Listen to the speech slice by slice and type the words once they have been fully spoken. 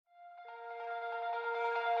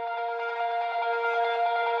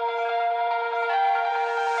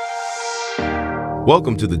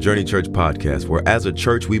Welcome to the Journey Church podcast, where as a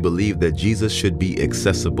church, we believe that Jesus should be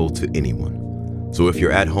accessible to anyone. So if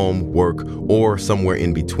you're at home, work, or somewhere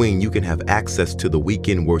in between, you can have access to the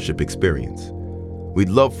weekend worship experience. We'd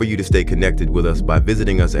love for you to stay connected with us by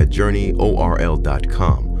visiting us at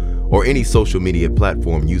journeyorl.com or any social media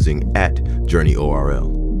platform using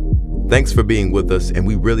 @JourneyORL. Thanks for being with us, and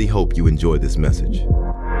we really hope you enjoy this message.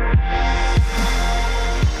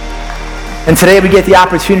 And today we get the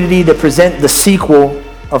opportunity to present the sequel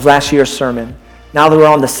of last year's sermon. Now that we're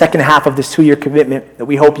on the second half of this 2-year commitment that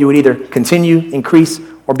we hope you would either continue, increase,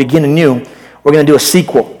 or begin anew, we're going to do a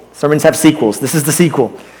sequel. Sermons have sequels. This is the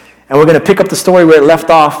sequel. And we're going to pick up the story where it left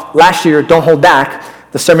off last year. Don't hold back.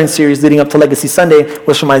 The sermon series leading up to Legacy Sunday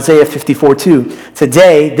was from Isaiah 54:2.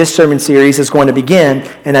 Today, this sermon series is going to begin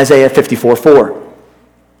in Isaiah 54:4.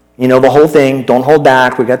 You know the whole thing, don't hold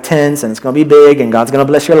back, we got tents, and it's going to be big, and God's going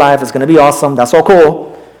to bless your life, it's going to be awesome, that's all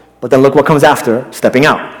cool. But then look what comes after, stepping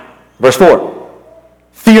out. Verse 4,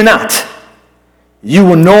 fear not, you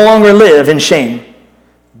will no longer live in shame.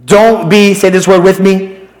 Don't be, say this word with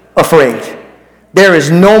me, afraid. There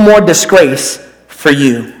is no more disgrace for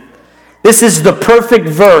you. This is the perfect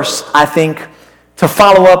verse, I think, to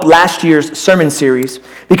follow up last year's sermon series,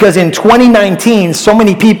 because in 2019, so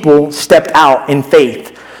many people stepped out in faith.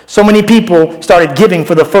 So many people started giving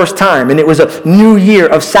for the first time, and it was a new year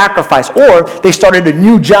of sacrifice, or they started a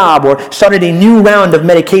new job, or started a new round of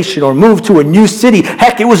medication, or moved to a new city.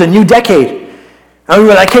 Heck, it was a new decade. And we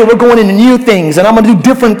were like, hey, we're going into new things, and I'm going to do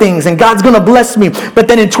different things, and God's going to bless me. But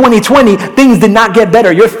then in 2020, things did not get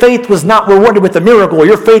better. Your faith was not rewarded with a miracle.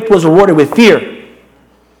 Your faith was rewarded with fear.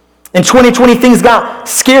 In 2020, things got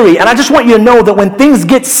scary, and I just want you to know that when things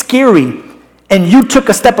get scary, and you took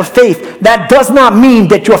a step of faith, that does not mean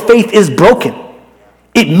that your faith is broken.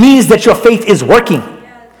 It means that your faith is working.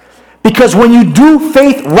 Because when you do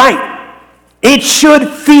faith right, it should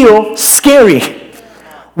feel scary.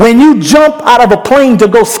 When you jump out of a plane to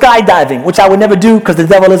go skydiving, which I would never do because the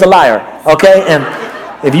devil is a liar, okay? And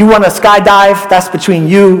if you want to skydive, that's between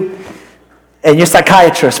you and your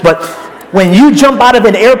psychiatrist. But when you jump out of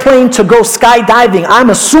an airplane to go skydiving, I'm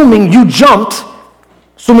assuming you jumped,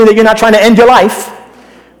 assuming that you're not trying to end your life,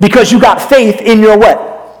 because you got faith in your what?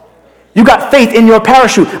 You got faith in your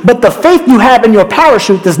parachute. But the faith you have in your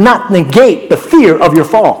parachute does not negate the fear of your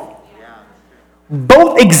fall.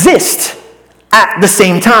 Both exist at the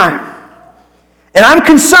same time. And I'm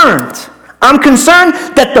concerned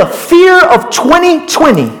that the fear of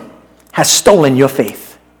 2020 has stolen your faith.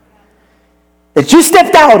 That you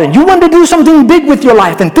stepped out and you wanted to do something big with your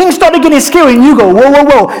life and things started getting scary and you go,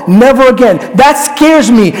 whoa, never again. That scares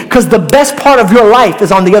me because the best part of your life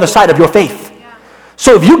is on the other side of your faith.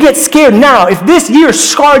 So if you get scared now, if this year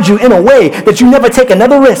scarred you in a way that you never take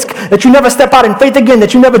another risk, that you never step out in faith again,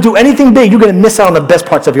 that you never do anything big, you're going to miss out on the best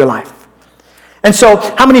parts of your life. And so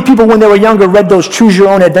how many people when they were younger read those Choose Your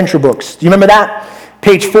Own Adventure books? Do you remember that?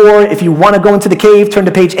 Page 4, if you want to go into the cave, turn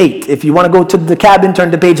to page 8. If you want to go to the cabin, turn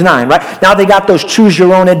to page 9, right? Now they got those Choose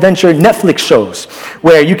Your Own Adventure Netflix shows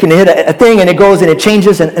where you can hit a thing and it goes and it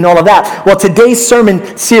changes and all of that. Well, today's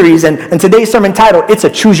sermon series and today's sermon title, it's a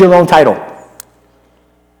Choose Your Own title.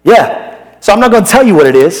 Yeah. So I'm not going to tell you what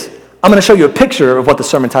it is. I'm going to show you a picture of what the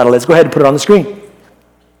sermon title is. Go ahead and put it on the screen.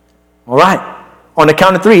 All right. On the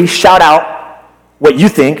count of 3, shout out what you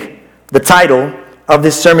think the title of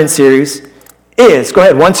this sermon series is. Go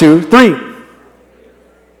ahead, 1, 2, 3.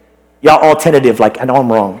 Y'all all tentative, like I know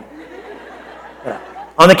I'm wrong. Yeah.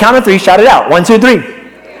 On the count of 3, shout it out. 1, 2, 3.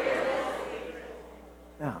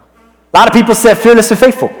 Yeah. A lot of people said fearless and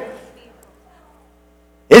faithful.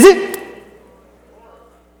 Is it?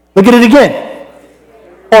 Look at it again.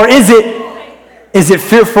 Or is it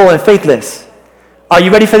fearful and faithless? Are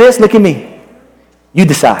you ready for this? Look at me. You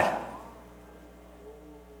decide.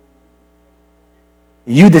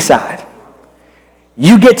 You decide.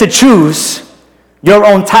 You get to choose your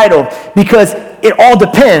own title because it all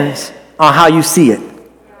depends on how you see it.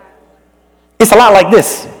 It's a lot like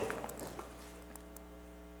this.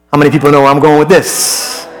 How many people know where I'm going with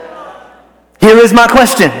this? Here is my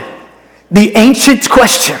question. The ancient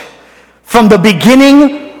question from the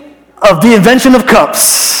beginning of the invention of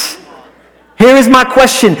cups. Here is my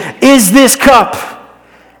question. Is this cup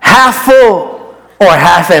half full or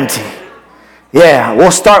half empty? Yeah,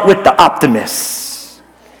 we'll start with the optimists.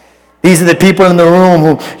 These are the people in the room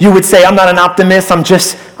who you would say, I'm not an optimist, I'm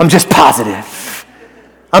just positive.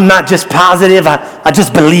 I'm not just positive, I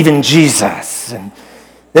just believe in Jesus. And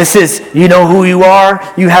This is, you know who you are.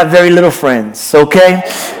 You have very little friends, okay?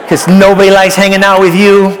 Because nobody likes hanging out with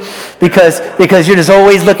you because you're just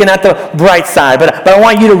always looking at the bright side. But I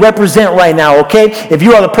want you to represent right now, okay? If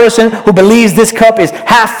you are the person who believes this cup is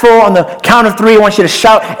half full, on the count of 3, I want you to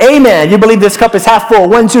shout, amen. You believe this cup is half full.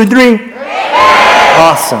 1, 2, 3. Amen.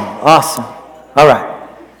 Awesome. All right.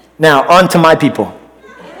 Now, on to my people.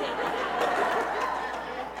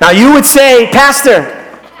 Now, you would say, Pastor,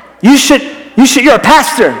 you're a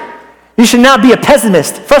pastor. You should not be a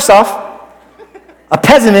pessimist. First off, a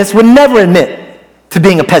pessimist would never admit to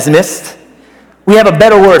being a pessimist. We have a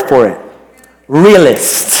better word for it.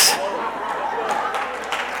 Realist.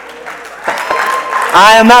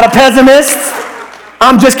 I am not a pessimist.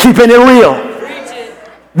 I'm just keeping it real.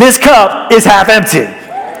 This cup is half empty.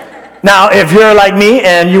 Now, if you're like me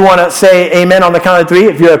and you want to say amen on the count of 3,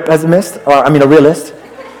 if you're a pessimist, a realist,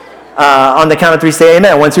 on the count of 3, say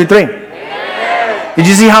amen. 1, 2, 3. Amen. Did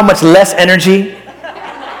you see how much less energy?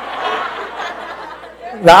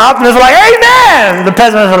 The optimists are like, amen. The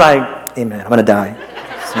pessimists are like, amen, I'm going to die.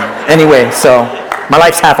 Anyway, so my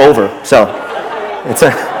life's half over, so it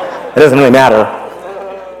doesn't really matter.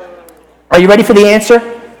 Are you ready for the answer?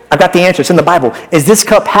 I've got the answer. It's in the Bible. Is this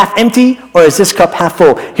cup half empty or is this cup half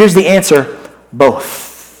full? Here's the answer.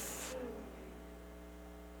 Both.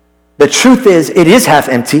 The truth is, it is half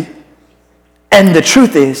empty. And the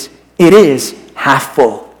truth is, it is half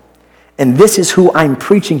full. And this is who I'm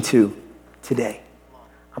preaching to today.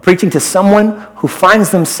 I'm preaching to someone who finds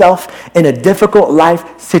themselves in a difficult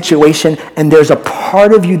life situation, and there's a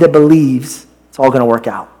part of you that believes it's all going to work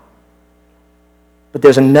out. But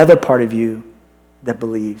there's another part of you that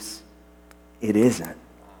believes it isn't.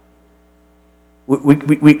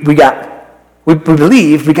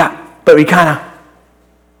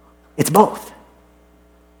 It's both.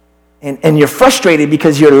 And you're frustrated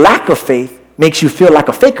because your lack of faith makes you feel like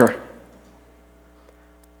a faker.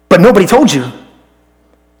 But nobody told you.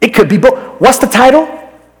 It could be both. What's the title?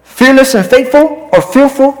 Fearless and faithful, or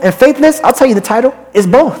fearful and faithless? I'll tell you the title. It's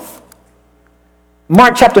both.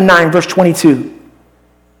 Mark chapter 9, verse 22.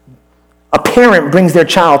 A parent brings their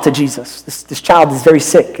child to Jesus. This child is very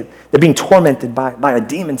sick. They're being tormented by a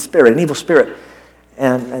demon spirit, an evil spirit.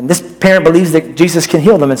 And this parent believes that Jesus can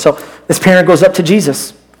heal them. And so this parent goes up to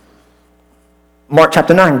Jesus. Mark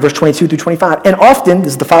chapter 9, verse 22 through 25. And often,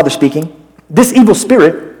 this is the father speaking, this evil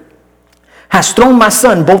spirit has thrown my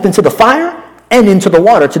son both into the fire and into the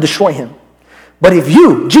water to destroy him. But if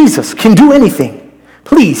you, Jesus, can do anything,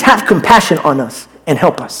 please have compassion on us and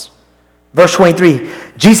help us. Verse 23,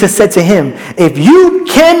 Jesus said to him, if you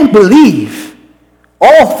can believe,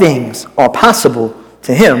 all things are possible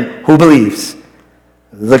to him who believes.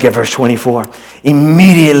 Look at verse 24.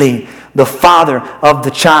 Immediately, the father of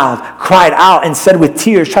the child cried out and said with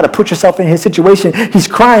tears, try to put yourself in his situation. He's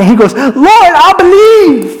crying. He goes, Lord, I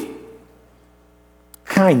believe.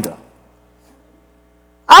 Kinda.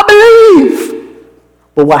 I believe.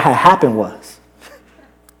 But what had happened was,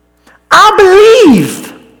 I believe,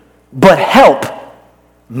 but help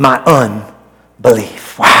my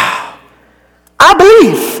unbelief. Wow. I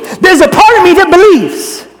believe. There's a part of me that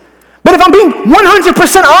believes. But if I'm being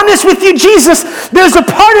 100% honest with you, Jesus, there's a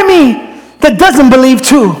part of me that doesn't believe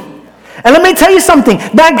too. And let me tell you something.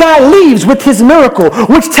 That guy leaves with his miracle,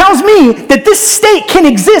 which tells me that this state can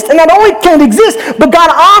exist. And not only can it exist, but God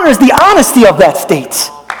honors the honesty of that state.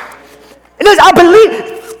 And I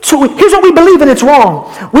believe, so here's what we believe, and it's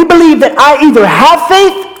wrong. We believe that I either have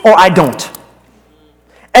faith or I don't.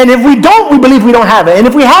 And if we don't, we believe we don't have it. And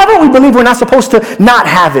if we have it, we believe we're not supposed to not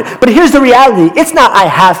have it. But here's the reality. It's not I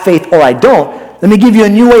have faith or I don't. Let me give you a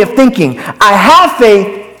new way of thinking. I have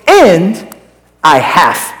faith and I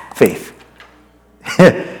have faith.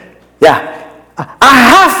 Yeah. I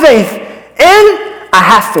have faith and I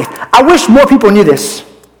have faith. I wish more people knew this.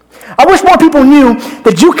 I wish more people knew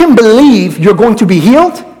that you can believe you're going to be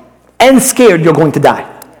healed and scared you're going to die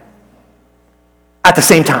at the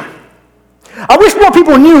same time. I wish more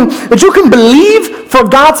people knew that you can believe for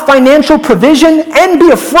God's financial provision and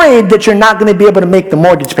be afraid that you're not going to be able to make the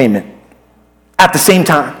mortgage payment at the same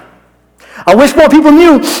time. I wish more people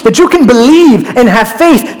knew that you can believe and have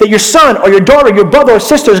faith that your son or your daughter, your brother or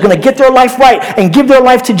sister is going to get their life right and give their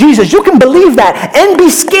life to Jesus. You can believe that and be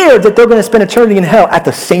scared that they're going to spend eternity in hell at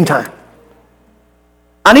the same time.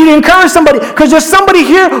 I need to encourage somebody because there's somebody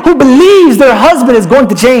here who believes their husband is going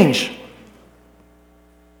to change.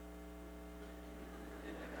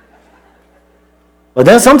 But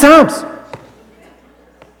then sometimes,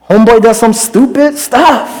 homeboy does some stupid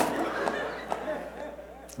stuff.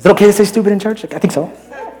 Is it okay to say stupid in church? I think so.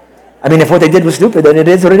 I mean, if what they did was stupid, then it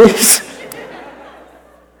is what it is.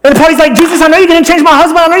 And the party's like, Jesus, I know you're going to change my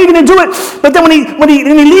husband. I know you're going to do it. But then when he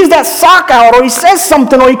leaves that sock out, or he says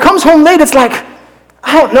something, or he comes home late, it's like,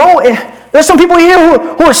 I don't know. There's some people here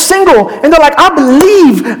who are single, and they're like, I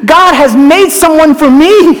believe God has made someone for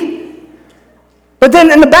me. But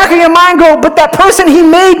then in the back of your mind go, but that person he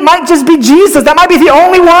made might just be Jesus. That might be the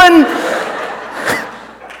only one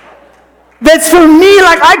that's for me.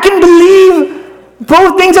 Like, I can believe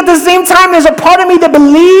both things at the same time. There's a part of me that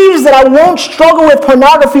believes that I won't struggle with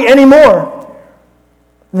pornography anymore.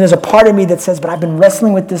 And there's a part of me that says, but I've been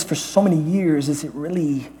wrestling with this for so many years. Is it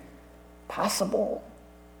really possible?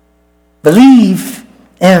 Believe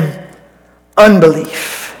and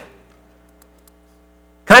unbelief.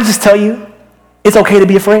 Can I just tell you, it's okay to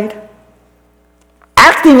be afraid.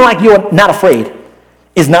 Acting like you're not afraid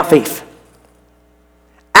is not faith.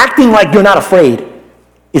 Acting like you're not afraid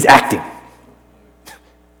is acting.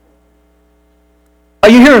 Are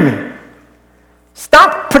you hearing me?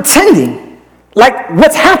 Stop pretending like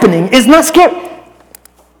what's happening is not scary.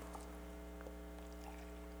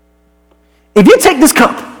 If you take this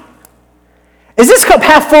cup, is this cup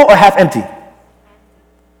half full or half empty?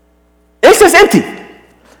 It's just empty.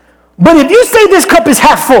 But if you say this cup is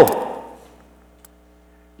half full,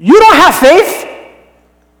 you don't have faith.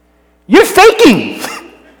 You're faking.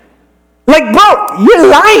 Like, bro, you're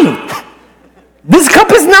lying. This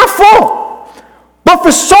cup is not full. But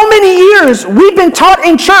for so many years, we've been taught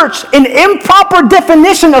in church an improper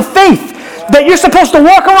definition of faith, that you're supposed to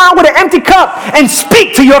walk around with an empty cup and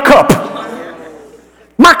speak to your cup.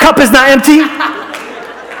 My cup is not empty.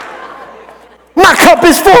 My cup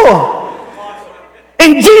is full.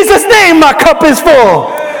 In Jesus' name, my cup is full.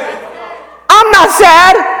 I'm not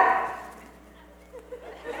sad.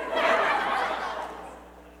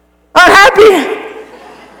 I'm happy.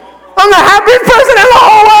 I'm the happiest person in the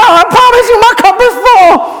whole world. I promise you, my cup is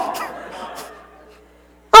full.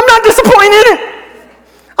 I'm not disappointed.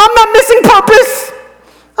 I'm not missing purpose.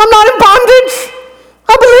 I'm not in bondage.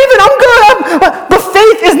 I believe it. I'm good. But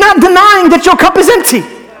faith is not denying that your cup is empty.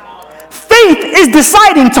 Faith is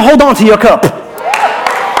deciding to hold on to your cup.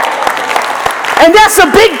 And that's a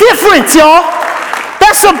big difference, y'all.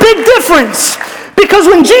 That's a big difference. Because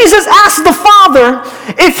when Jesus asked the Father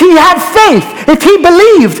if he had faith, if he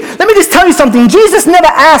believed, let me just tell you something. Jesus never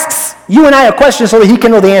asks you and I a question so that he can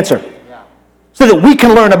know the answer. So that we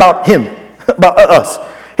can learn about him, about us.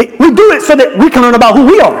 We do it so that we can learn about who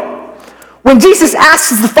we are. When Jesus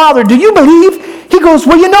asks the Father, do you believe? He goes,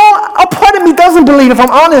 well, you know, a part of me doesn't believe, if I'm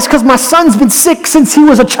honest, because my son's been sick since he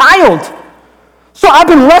was a child. So I've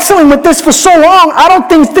been wrestling with this for so long, I don't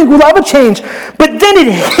think will ever change. But then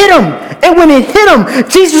it hit him. And when it hit him,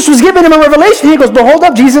 Jesus was giving him a revelation. He goes, but hold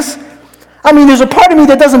up, Jesus. I mean, there's a part of me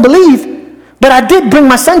that doesn't believe, but I did bring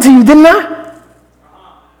my son to you, didn't I?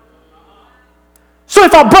 So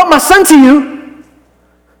if I brought my son to you,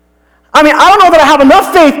 I mean, I don't know that I have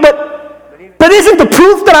enough faith, but isn't the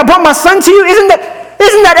proof that I brought my son to you, isn't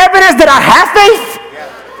that evidence that I have faith?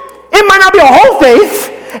 It might not be a whole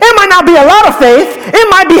faith. It might not be a lot of faith. It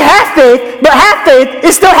might be half faith, but half faith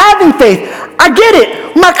is still having faith. I get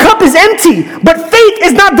it. My cup is empty, but faith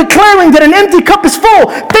is not declaring that an empty cup is full.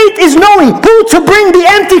 Faith is knowing who to bring the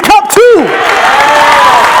empty cup to.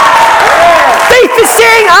 Faith is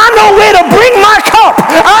saying, I know where to bring my cup.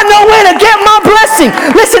 I know where to get my blessing.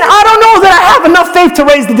 Listen, I don't know that I have enough faith to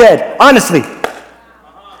raise the dead, honestly.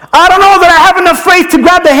 I don't know that I have enough faith to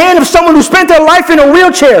grab the hand of someone who spent their life in a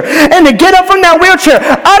wheelchair and to get up from that wheelchair.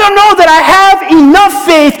 I don't know that I have enough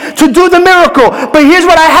faith to do the miracle. But here's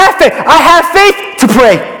what I have faith. I have faith to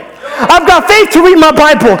pray. I've got faith to read my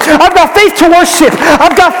Bible. I've got faith to worship.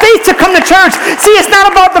 I've got faith to come to church. See, it's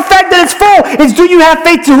not about the fact that it's full. It's do you have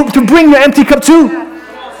faith to bring your empty cup too?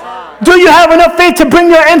 Do you have enough faith to bring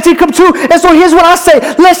your empty cup too? And so here's what I say.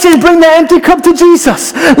 Let's just bring the empty cup to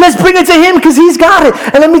Jesus. Let's bring it to him because he's got it.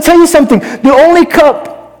 And let me tell you something. The only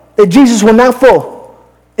cup that Jesus will not fill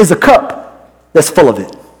is a cup that's full of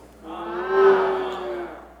it.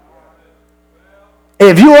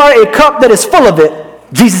 If you are a cup that is full of it,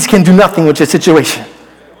 Jesus can do nothing with your situation.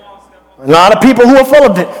 A lot of people who are full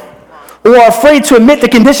of it, who are afraid to admit the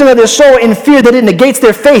condition of their soul in fear that it negates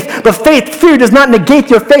their faith. But fear does not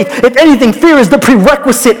negate your faith. If anything, fear is the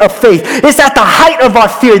prerequisite of faith. It's at the height of our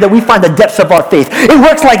fear that we find the depths of our faith. It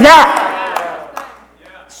works like that.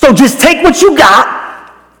 So just take what you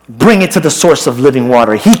got, bring it to the source of living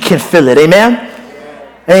water. He can fill it. Amen?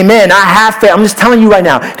 Amen. I have faith. I'm just telling you right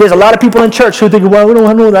now. There's a lot of people in church who think, well, I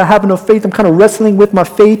don't know that I have enough faith. I'm kind of wrestling with my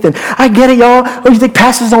faith. And I get it, y'all. Oh, you think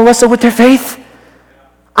pastors don't wrestle with their faith?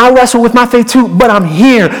 I wrestle with my faith too, but I'm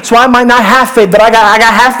here. So I might not have faith, but I got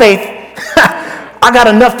half faith. I got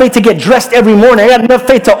enough faith to get dressed every morning. I got enough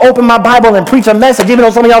faith to open my Bible and preach a message, even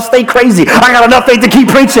though some of y'all stay crazy. I got enough faith to keep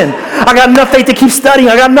preaching. I got enough faith to keep studying.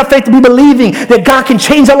 I got enough faith to be believing that God can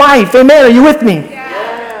change a life. Amen. Are you with me?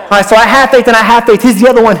 Yeah. All right, so I have faith and I have faith. Here's the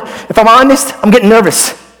other one. If I'm honest, I'm getting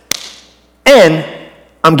nervous. And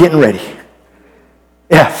I'm getting ready.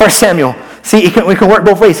 Yeah, 1 Samuel. See, we can work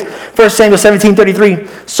both ways. 1 Samuel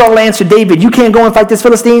 17:33. Saul answered David, you can't go and fight this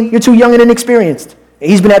Philistine. You're too young and inexperienced.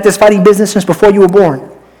 He's been at this fighting business since before you were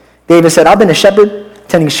born. David said, I've been a shepherd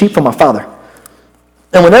tending sheep for my father.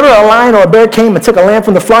 And whenever a lion or a bear came and took a lamb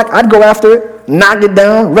from the flock, I'd go after it, knock it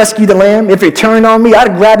down, rescue the lamb. If it turned on me,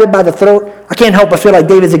 I'd grab it by the throat. I can't help but feel like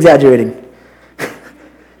David's exaggerating.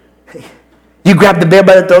 You grabbed the bear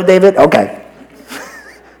by the throat, David? Okay.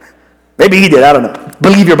 Maybe he did, I don't know.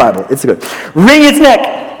 Believe your Bible, it's good. Wring its neck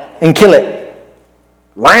and kill it.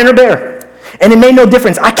 Lion or bear. And it made no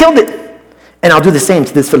difference. I killed it. And I'll do the same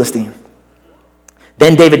to this Philistine.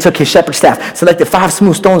 Then David took his shepherd's staff, selected 5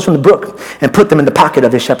 smooth stones from the brook, and put them in the pocket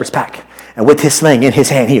of his shepherd's pack. And with his sling in his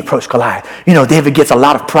hand, he approached Goliath. You know, David gets a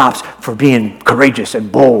lot of props for being courageous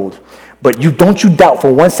and bold. But don't you doubt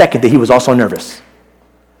for 1 second that he was also nervous.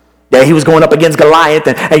 That he was going up against Goliath.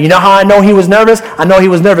 And you know how I know he was nervous? I know he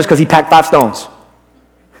was nervous because he packed 5 stones.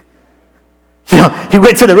 You know, he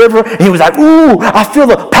went to the river and he was like, ooh, I feel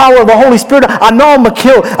the power of the Holy Spirit. I know I'm going to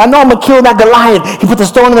kill that Goliath. He put the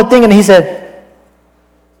stone in the thing and he said,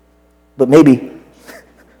 but maybe.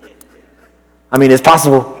 I mean, it's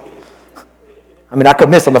possible. I mean, I could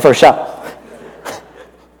miss on the first shot.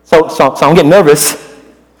 So I'm getting nervous,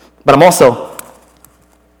 but I'm also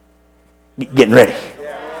getting ready.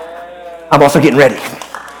 I'm also getting ready.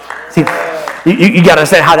 See, you got to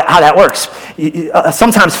understand how that works.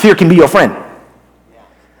 Sometimes fear can be your friend.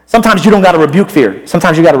 Sometimes you don't got to rebuke fear.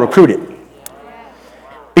 Sometimes you got to recruit it.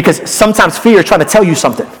 Because sometimes fear is trying to tell you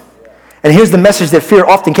something. And here's the message that fear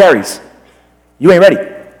often carries. You ain't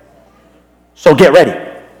ready. So get ready.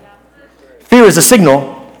 Fear is a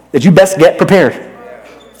signal that you best get prepared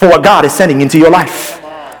for what God is sending into your life.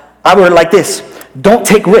 I word it like this. Don't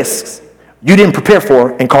take risks you didn't prepare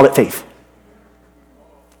for and call it faith.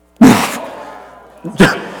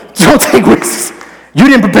 Don't take risks you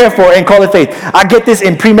didn't prepare for and call it faith. I get this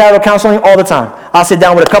in premarital counseling all the time. I'll sit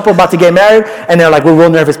down with a couple about to get married, and they're like, we're real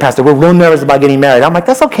nervous, Pastor. We're real nervous about getting married. I'm like,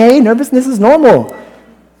 that's okay. Nervousness is normal.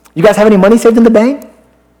 You guys have any money saved in the bank?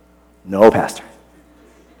 No, Pastor.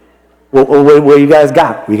 What you guys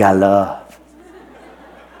got? We got love.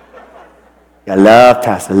 We got love,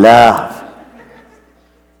 Pastor, love.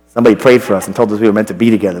 Somebody prayed for us and told us we were meant to be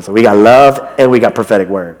together. So we got love and we got prophetic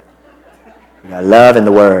word. We got love in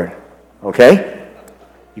the word. Okay?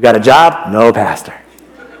 You got a job? No, Pastor.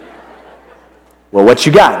 Well, what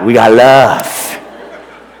you got? We got love.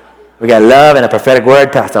 We got love and a prophetic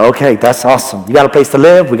word, Pastor. Okay, that's awesome. You got a place to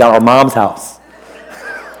live? We got our mom's house.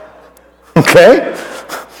 Okay?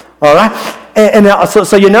 All right? And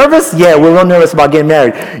so you're nervous? Yeah, we're real nervous about getting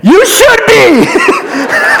married. You should be!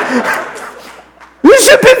 You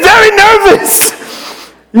should be very nervous.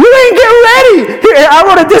 You ain't getting ready. Here, I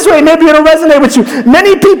wrote it this way. Maybe it'll resonate with you.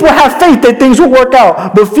 Many people have faith that things will work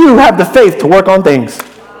out, but few have the faith to work on things.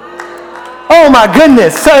 Oh my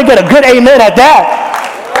goodness. So I get a good amen at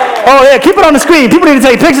that. Oh yeah, keep it on the screen. People need to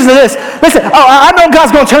take pictures of this. Listen, I know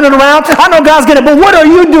God's going to turn it around. I know God's going to, but what are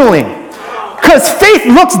you doing? Because faith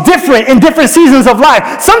looks different in different seasons of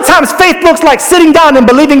life. Sometimes faith looks like sitting down and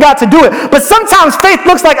believing God to do it. But sometimes faith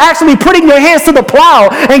looks like actually putting your hands to the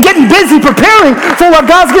plow and getting busy preparing for what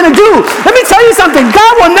God's going to do. Let me tell you something.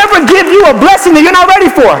 God will never give you a blessing that you're not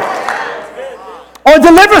ready for. Or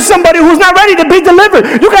deliver somebody who's not ready to be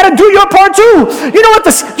delivered. You got to do your part too. You know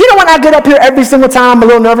when I get up here every single time I'm a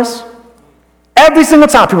little nervous? Every single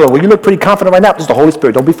time people are, well, you look pretty confident right now. It's the Holy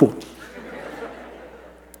Spirit. Don't be fooled.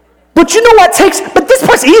 But you know what but this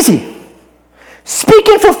part's easy.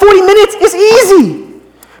 Speaking for 40 minutes is easy.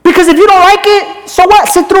 Because if you don't like it, so what?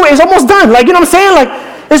 Sit through it. It's almost done. Like, you know what I'm saying?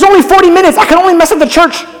 Like, it's only 40 minutes. I can only mess up the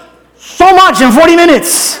church so much in 40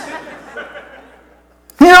 minutes.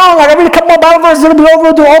 You know, like I read a couple more Bible verses, it'll be over,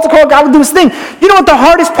 we'll do altar call, God will do his thing. You know what the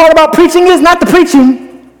hardest part about preaching is? Not the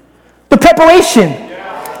preaching, the preparation.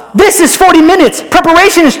 This is 40 minutes.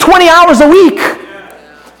 Preparation is 20 hours a week.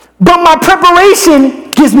 But my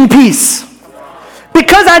preparation gives me peace.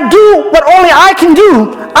 Because I do what only I can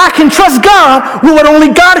do, I can trust God with what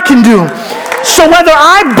only God can do. So whether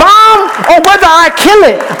I bomb or whether I kill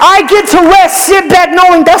it, I get to rest, sit back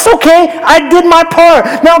knowing that's okay. I did my part.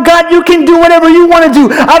 Now, God, you can do whatever you want to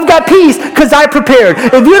do. I've got peace because I prepared.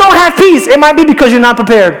 If you don't have peace, it might be because you're not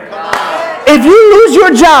prepared. If you lose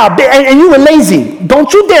your job and you were lazy,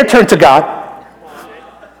 don't you dare turn to God.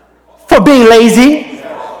 for being lazy.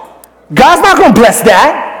 God's not going to bless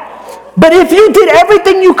that. But if you did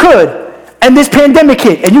everything you could and this pandemic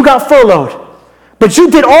hit and you got furloughed, but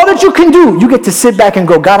you did all that you can do, you get to sit back and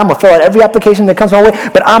go, God, I'm going to fill out every application that comes my way,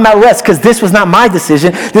 but I'm at rest because this was not my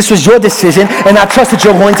decision. This was your decision, and I trust that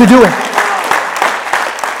you're going to do it.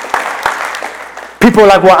 People are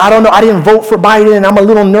like, well, I don't know. I didn't vote for Biden, and I'm a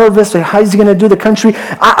little nervous. How is he going to do the country?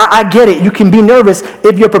 I get it. You can be nervous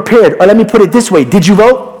if you're prepared. Or let me put it this way. Did you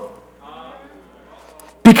vote?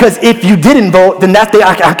 Because if you didn't vote, then that day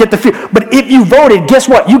I get the fear. But if you voted, guess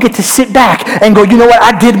what? You get to sit back and go, you know what?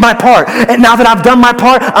 I did my part. And now that I've done my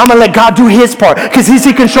part, I'm going to let God do his part. Because he's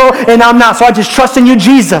in control and I'm not. So I just trust in you,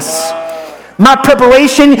 Jesus. My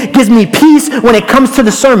preparation gives me peace when it comes to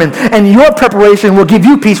the sermon. And your preparation will give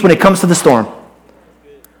you peace when it comes to the storm.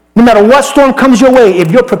 No matter what storm comes your way,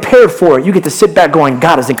 if you're prepared for it, you get to sit back going,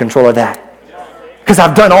 God is in control of that. Because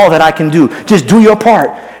I've done all that I can do. Just do your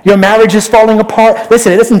part. Your marriage is falling apart.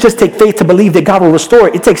 Listen, it doesn't just take faith to believe that God will restore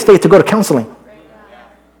it. It takes faith to go to counseling.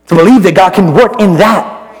 To believe that God can work in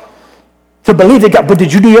that. To believe that God, but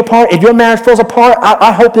did you do your part? If your marriage falls apart,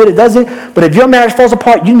 I hope that it doesn't. But if your marriage falls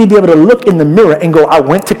apart, you need to be able to look in the mirror and go, I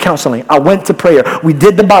went to counseling. I went to prayer. We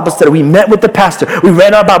did the Bible study. We met with the pastor. We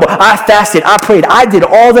read our Bible. I fasted. I prayed. I did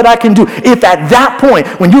all that I can do. If at that point,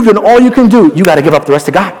 when you've done all you can do, you got to give up the rest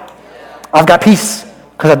to God. I've got peace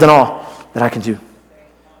because I've done all that I can do.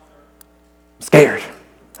 I'm scared.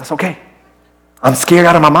 That's okay. I'm scared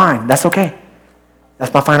out of my mind. That's okay.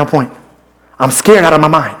 That's my final point. I'm scared out of my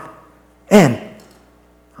mind. And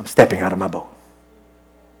I'm stepping out of my boat.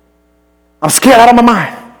 I'm scared out of my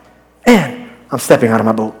mind. And I'm stepping out of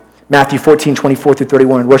my boat. Matthew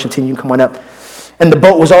 14:24-31. Worship team, you can come on up. And the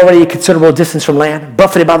boat was already a considerable distance from land,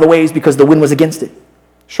 buffeted by the waves because the wind was against it.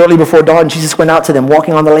 Shortly before dawn, Jesus went out to them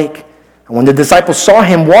walking on the lake. And when the disciples saw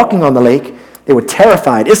him walking on the lake, they were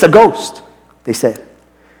terrified. It's a ghost, they said,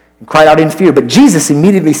 and cried out in fear. But Jesus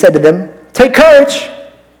immediately said to them, take courage.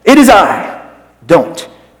 It is I. Don't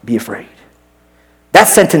be afraid. That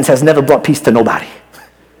sentence has never brought peace to nobody.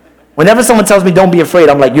 Whenever someone tells me don't be afraid,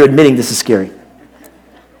 I'm like, you're admitting this is scary.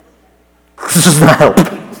 This does not help.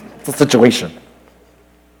 It's a situation.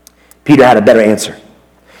 Peter had a better answer. He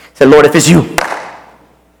said, Lord, if it's you,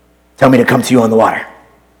 tell me to come to you on the water.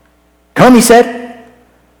 Come, he said.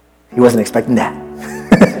 He wasn't expecting that.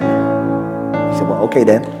 He said, well, okay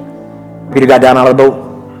then. Peter got down out of the boat,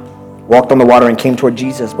 walked on the water and came toward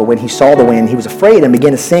Jesus. But when he saw the wind, he was afraid and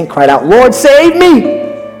began to sink, cried out, Lord, save me.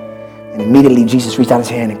 And immediately Jesus reached out his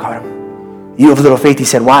hand and caught him. You of little faith, he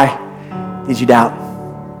said, why did you doubt?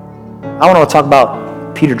 I want to talk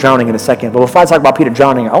about Peter drowning in a second. But before I talk about Peter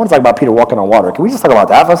drowning, I want to talk about Peter walking on water. Can we just talk about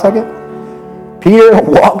that for a second? Peter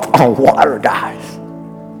walked on water, guys.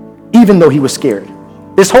 Even though he was scared.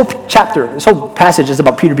 This whole chapter, this whole passage is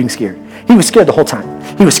about Peter being scared. He was scared the whole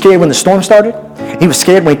time. He was scared when the storm started. He was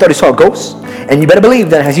scared when he thought he saw a ghost. And you better believe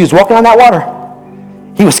that as he was walking on that water,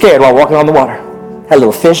 he was scared while walking on the water. Had a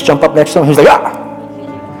little fish jump up next to him. He was like, ah!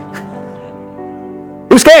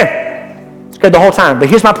 He was scared. Scared the whole time. But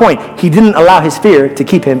here's my point. He didn't allow his fear to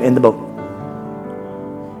keep him in the boat.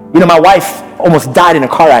 You know, my wife almost died in a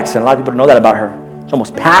car accident. A lot of people don't know that about her. She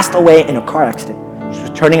almost passed away in a car accident. She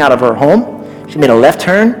was turning out of her home. She made a left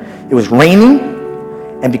turn. It was raining.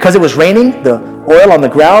 And because it was raining, the oil on the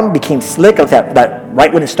ground became slick. That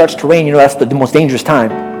right when it starts to rain, you know, that's the most dangerous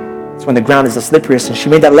time. It's when the ground is the slipperiest. And she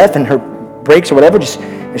made that left and her brakes or whatever,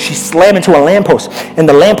 and she slammed into a lamppost. And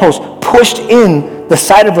the lamppost pushed in the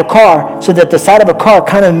side of her car so that the side of her car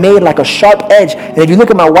kind of made like a sharp edge. And if you look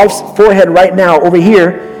at my wife's forehead right now over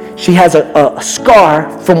here, she has a scar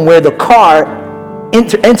from where the car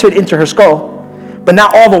entered into her skull. But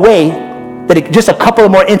not all the way, that just a couple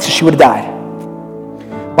of more inches she would have died.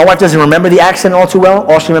 My wife doesn't remember the accident all too well.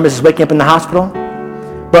 All she remembers is waking up in the hospital.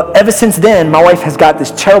 But ever since then, my wife has got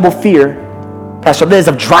this terrible fear, Pastor Liz,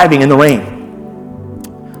 of driving in the rain.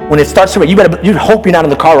 When it starts to rain, you hope you're not in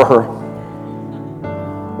the car with her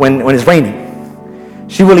when it's raining.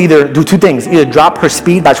 She will either do two things. Either drop her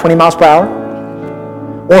speed by 20 miles per hour,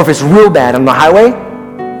 or if it's real bad on the highway,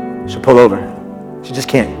 she'll pull over. She just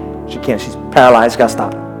can't. She can't. She's paralyzed. Got to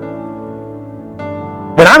stop.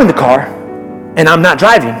 When I'm in the car and I'm not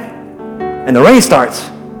driving and the rain starts,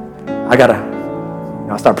 I got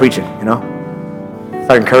to start preaching,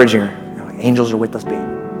 Start encouraging her. Angels are with us, babe.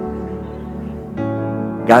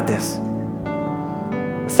 Got this.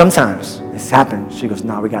 Sometimes this happens. She goes,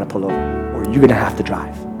 no, we got to pull over, or you're going to have to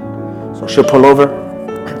drive. So she'll pull over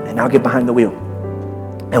and I'll get behind the wheel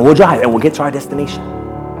and we'll drive and we'll get to our destination.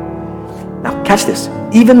 Now catch this.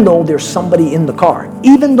 Even though there's somebody in the car,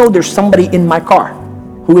 even though there's somebody in my car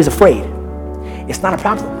who is afraid, it's not a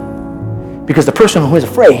problem. Because the person who is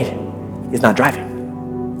afraid is not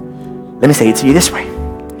driving. Let me say it to you this way.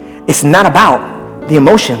 It's not about the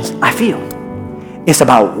emotions I feel. It's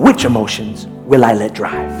about which emotions will I let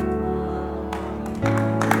drive.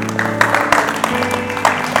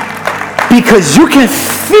 Because you can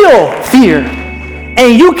feel fear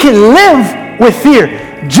and you can live with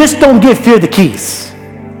fear. Just don't give fear the keys.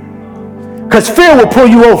 Because fear will pull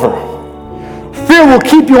you over. Fear will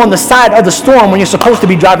keep you on the side of the storm when you're supposed to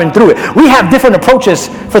be driving through it. We have different approaches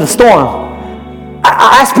for the storm.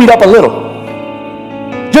 I speed up a little.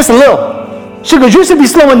 Just a little. She goes, you should be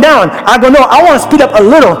slowing down. I go, no, I want to speed up a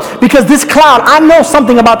little because this cloud, I know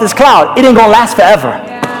something about this cloud. It ain't going to last forever.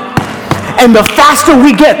 And the faster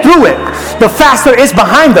we get through it, the faster it's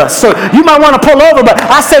behind us. So you might want to pull over, but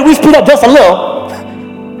I say we speed up just a little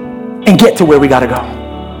and get to where we got to go.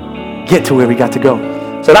 Get to where we got to go.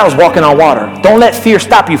 So that was walking on water. Don't let fear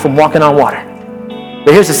stop you from walking on water.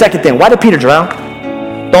 But here's the second thing. Why did Peter drown?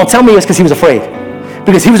 Don't tell me it's because he was afraid.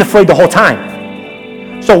 Because he was afraid the whole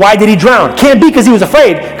time. So why did he drown? Can't be because he was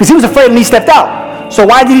afraid. Because he was afraid and he stepped out. So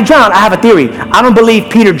why did he drown? I have a theory. I don't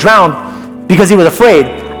believe Peter drowned because he was afraid.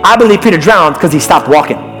 I believe Peter drowned because he stopped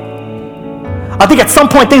walking. I think at some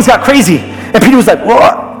point things got crazy. And Peter was like,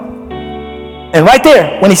 whoa. And right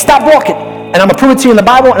there, when he stopped walking, and I'm going to prove it to you in the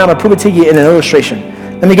Bible, and I'm going to prove it to you in an illustration.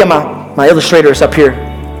 Let me get my illustrators up here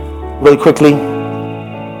really quickly. I'm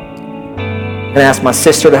going to ask my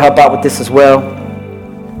sister to help out with this as well.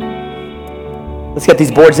 Let's get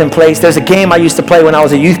these boards in place. There's a game I used to play when I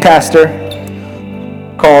was a youth pastor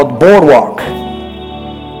called Boardwalk.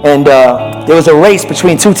 And there was a race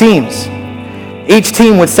between two teams. Each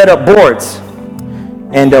team would set up boards.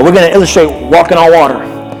 And we're going to illustrate walking on water.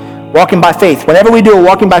 Walking by faith. Whenever we do a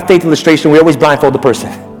walking by faith illustration, we always blindfold the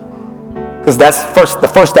person. Because that's the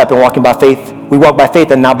first step in walking by faith. We walk by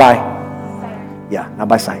faith and not by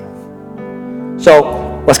sight. So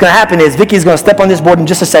what's going to happen is Vicky's going to step on this board in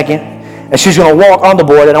just a second. And she's going to walk on the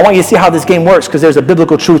board. And I want you to see how this game works because there's a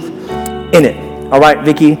biblical truth in it. All right,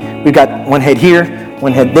 Vicky, we got one head here,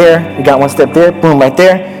 one head there. We got one step there. Boom, right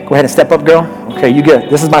there. Go ahead and step up, girl. Okay, you good.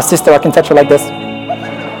 This is my sister. I can touch her like this.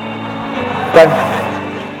 Okay.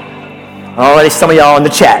 Already some of y'all in the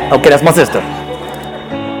chat. Okay, that's my sister.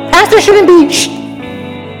 Pastor shouldn't be. Shh.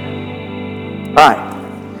 All right.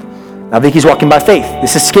 Now Vicky's walking by faith.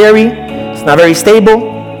 This is scary. It's not very stable.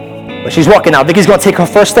 But she's walking now. Vicky's going to take her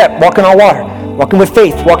first step, walking on water, walking with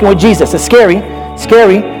faith, walking with Jesus. It's scary,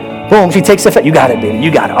 scary. Boom, she takes a step. You got it, baby. You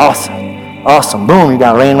got it. Awesome. Awesome. Boom, you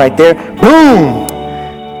got rain right there. Boom.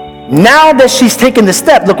 Now that she's taken the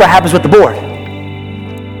step, look what happens with the board.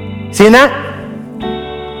 Seeing that?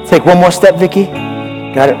 Take one more step, Vicky.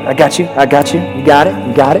 Got it. I got you. I got you. You got it.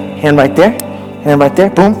 You got it. Hand right there. Hand right there.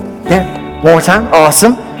 Boom. There. One more time.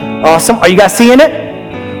 Awesome. Awesome. Are you guys seeing it?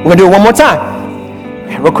 We're going to do it one more time.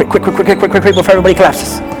 Real quick, quick, before everybody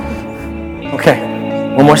collapses. Okay.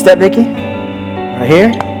 One more step, Vicky. Right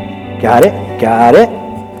here. Got it. Got it.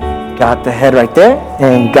 Got the head right there.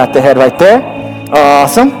 And got the head right there.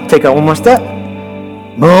 Awesome. Take out one more step.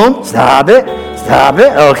 Boom. Stop it. Stop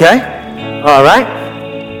it. Okay. All right.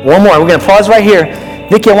 One more. We're going to pause right here.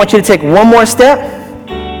 Vicky, I want you to take one more step.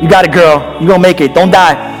 You got it, girl. You're going to make it. Don't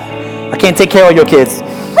die. I can't take care of your kids.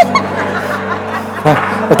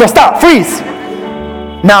 But don't stop. Freeze.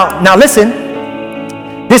 Now listen,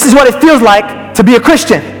 this is what it feels like to be a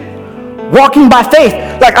Christian. Walking by faith.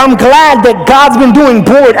 Like, I'm glad that God's been doing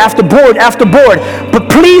board after board after board. But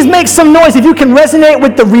please make some noise if you can resonate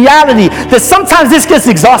with the reality that sometimes this gets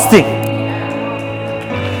exhausting.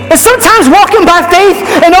 And sometimes walking by faith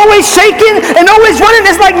and always shaking and always running,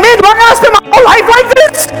 it's like, man, do I gotta spend my whole life like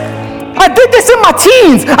this? I did this in my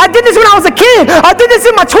teens. I did this when I was a kid. I did this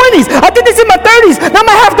in my 20s. I did this in my 30s. Now I'm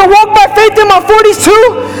going to have to walk by faith in my 40s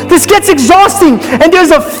too. This gets exhausting. And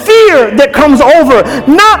there's a fear that comes over.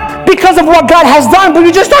 Not because of what God has done, but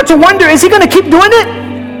you just start to wonder, is he going to keep doing it?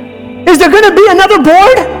 Is there going to be another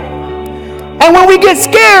board? And when we get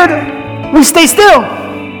scared, we stay still.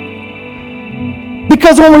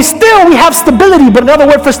 Because when we're still, we have stability. But another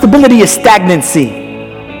word for stability is stagnancy.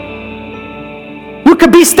 You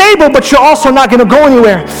could be stable, but you're also not going to go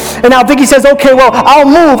anywhere. And now Vicky says, okay, well, I'll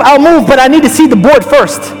move, but I need to see the board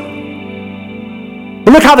first.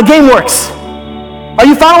 But look how the game works. Are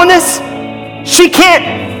you following this? She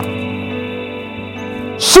can't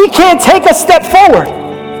take a step forward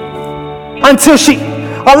until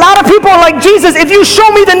a lot of people are like, Jesus, if you show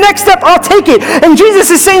me the next step, I'll take it. And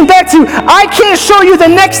Jesus is saying back to you, I can't show you the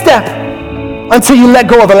next step until you let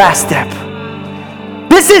go of the last step.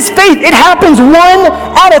 This is faith. It happens one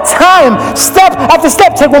at a time. Step after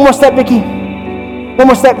step. Take one more step, Vicky. One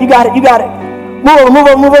more step. You got it. You got it. Move over, move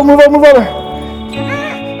over, move over, move over, move over.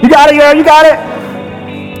 got it, girl. You got it.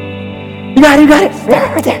 You got it. You got it.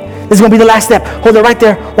 Right there. This is going to be the last step. Hold it right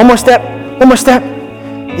there. One more step. One more step.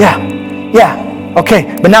 Yeah. Yeah.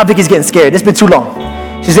 Okay. But now Vicky's getting scared. It's been too long.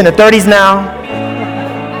 She's in her 30s now.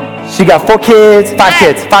 She got 5 kids. She got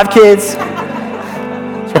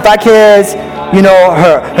 5 kids. You know,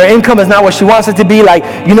 her income is not what she wants it to be. Like,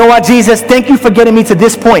 you know what, Jesus? Thank you for getting me to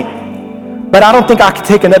this point. But I don't think I can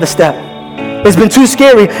take another step. It's been too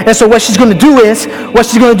scary. And so what she's going to do is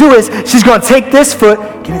she's going to take this foot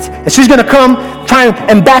and she's going to come try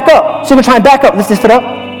and back up. She's going to try and back up. Lift this foot up.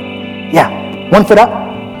 Yeah. 1 foot up.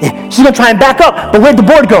 Yeah. She's going to try and back up. But where'd the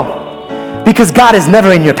board go? Because God is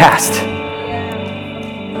never in your past.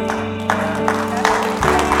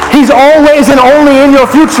 He's always and only in your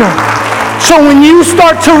future. So when you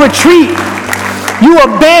start to retreat, you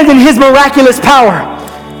abandon his miraculous power.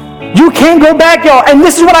 You can't go back, y'all. And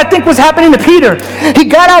this is what I think was happening to Peter. He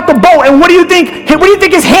got out the boat, and what do you think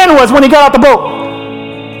his hand was when he got out the boat?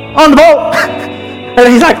 On the boat.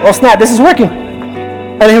 And he's like, oh snap, this is working.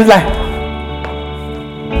 And he was like,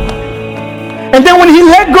 and then when he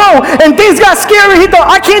let go and things got scary, he thought,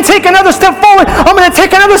 I can't take another step forward. I'm going to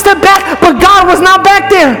take another step back. But God was not back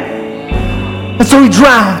there. And so he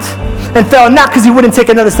drowned and fell, not because he wouldn't take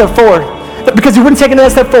another step forward, but because he wouldn't take another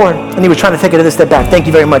step forward. And he was trying to take another step back. Thank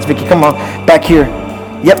you very much, Vicky. Come on, back here.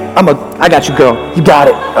 Yep, I got you, girl. You got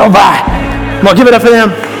it. Oh, bye. Come on, give it up for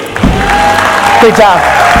them. Great job.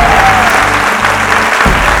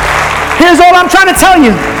 Here's all I'm trying to tell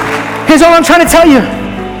you.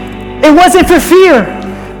 It wasn't for fear.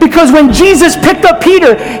 Because when Jesus picked up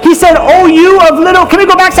Peter, he said, oh, you of little, can we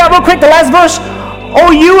go back to that real quick, the last verse? Oh,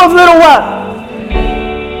 you of little what?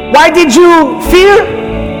 Why did you fear?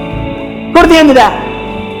 Go to the end of that.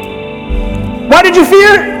 Why did you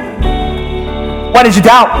fear? Why did you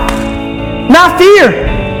doubt? Not fear.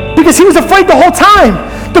 Because he was afraid the whole time.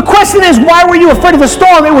 The question is, why were you afraid of the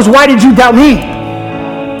storm? It was, why did you doubt me?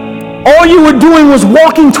 All you were doing was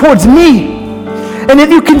walking towards me. And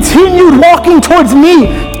if you continued walking towards me,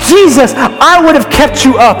 Jesus, I would have kept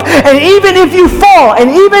you up. And even if you fall, and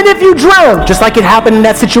even if you drown, just like it happened in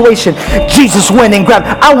that situation, Jesus went and grabbed.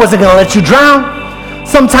 I wasn't going to let you drown.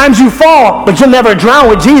 Sometimes you fall, but you'll never drown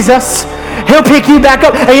with Jesus. He'll pick you back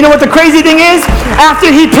up. And you know what the crazy thing is?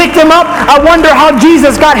 After he picked him up, I wonder how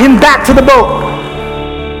Jesus got him back to the boat.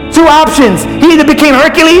 2 options. He either became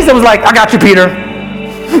Hercules and was like, I got you, Peter.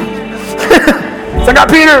 So I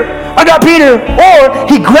got Peter. Or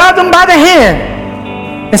he grabbed him by the hand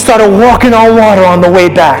and started walking on water on the way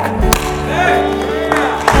back.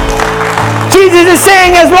 Jesus is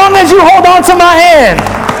saying, as long as you hold on to my hand,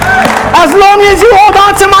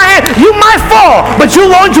 you might fall, but you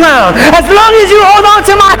won't drown. As long as you hold on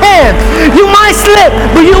to my hand, you might slip,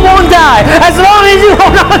 but you won't die. As long as you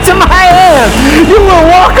hold on to my hand, you will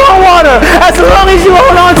walk on water. As long as you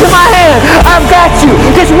hold on to my hand, I've got you.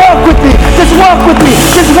 Just walk with me. Just walk with me.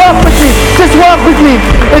 Just walk with me. Just walk with me.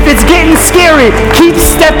 If it's getting scary, keep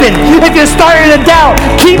stepping. If you're starting to doubt,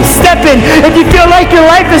 keep stepping. If you feel like your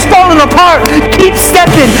life is falling apart, keep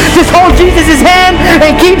stepping. Just hold Jesus' hand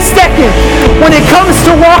and keep stepping. When it comes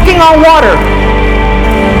to walking on water,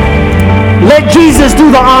 let Jesus do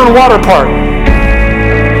the on water part.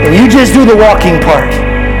 And you just do the walking part.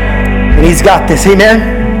 And he's got this. Amen?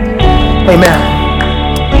 Amen.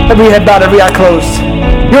 Every head bowed, every eye closed.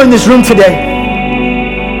 You're in this room today.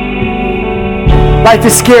 Life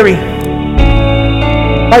is scary.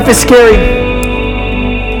 Life is scary.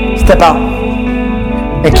 Step out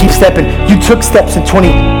and keep stepping. You took steps in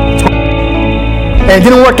 2020. And it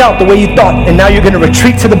didn't work out the way you thought. And now you're going to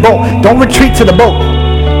retreat to the boat. Don't retreat to the boat.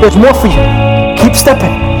 There's more for you. Keep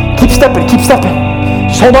stepping. Keep stepping. Keep stepping.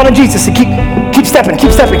 Just hold on to Jesus and keep stepping.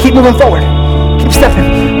 Keep stepping. Keep moving forward. Keep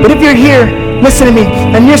stepping. But if you're here, listen to me,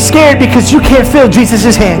 and you're scared because you can't feel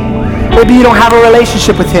Jesus' hand. Maybe you don't have a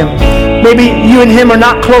relationship with him. Maybe you and him are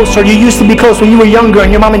not close, or you used to be close when you were younger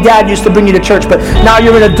and your mom and dad used to bring you to church, but now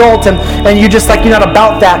you're an adult and you're just like, you're not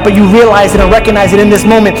about that, but you realize it and recognize it in this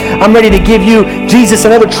moment. I'm ready to give you, Jesus,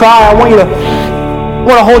 another try. I want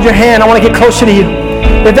to hold your hand. I want to get closer to you.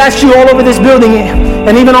 If that's you all over this building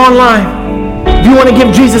and even online, if you want to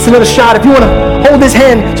give Jesus another shot, if you want to hold his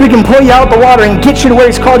hand so he can pull you out the water and get you to where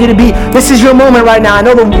he's called you to be, this is your moment right now. I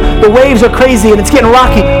know the waves are crazy and it's getting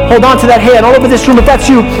rocky. Hold on to that hand all over this room. If that's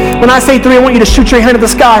you, when I say 3, I want you to shoot your hand at the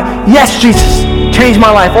sky. Yes, Jesus, change my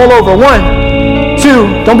life. All over. 1,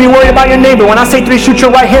 2. Don't be worried about your neighbor. When I say 3, shoot your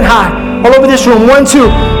right hand high. All over this room. 1, 2,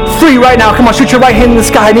 3 right now. Come on, shoot your right hand in the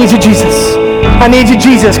sky. I need you, Jesus. I need you,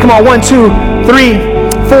 Jesus. Come on, 1, 2, 3,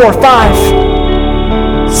 4,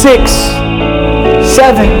 5, 6,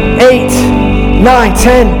 7, 8, 9,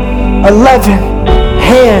 10, 11.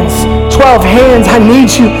 hands, 12 hands, I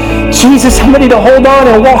need you. Jesus, I'm ready to hold on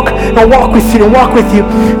and walk with you,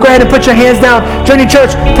 Go ahead and put your hands down. Journey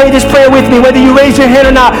Church, pray this prayer with me, whether you raise your hand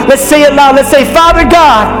or not. Let's say it loud. Let's say, Father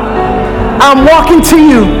God, I'm walking to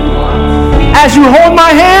you. As you hold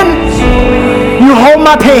my hand, you hold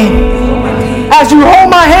my pain. As you hold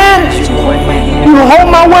my hand, you hold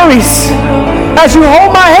my worries. As you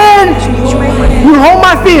hold my hand, you hold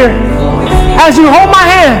my fear. As you hold my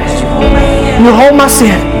hand, you hold my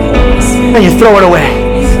sin. And you throw it away.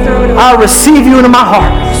 I receive you into my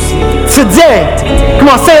heart. Today, come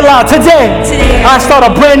on, say it loud. Today, I start a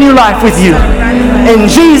brand new life with you. In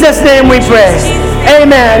Jesus' name we pray.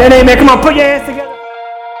 Amen and amen. Come on, put your hands together.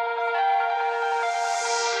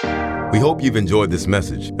 We hope you've enjoyed this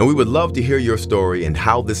message, and we would love to hear your story and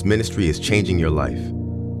how this ministry is changing your life.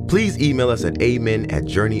 Please email us at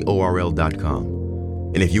amen@journeyorl.com.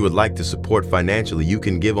 And if you would like to support financially, you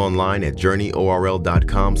can give online at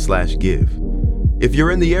journeyorl.com/give. If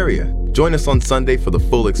you're in the area, join us on Sunday for the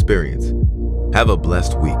full experience. Have a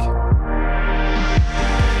blessed week.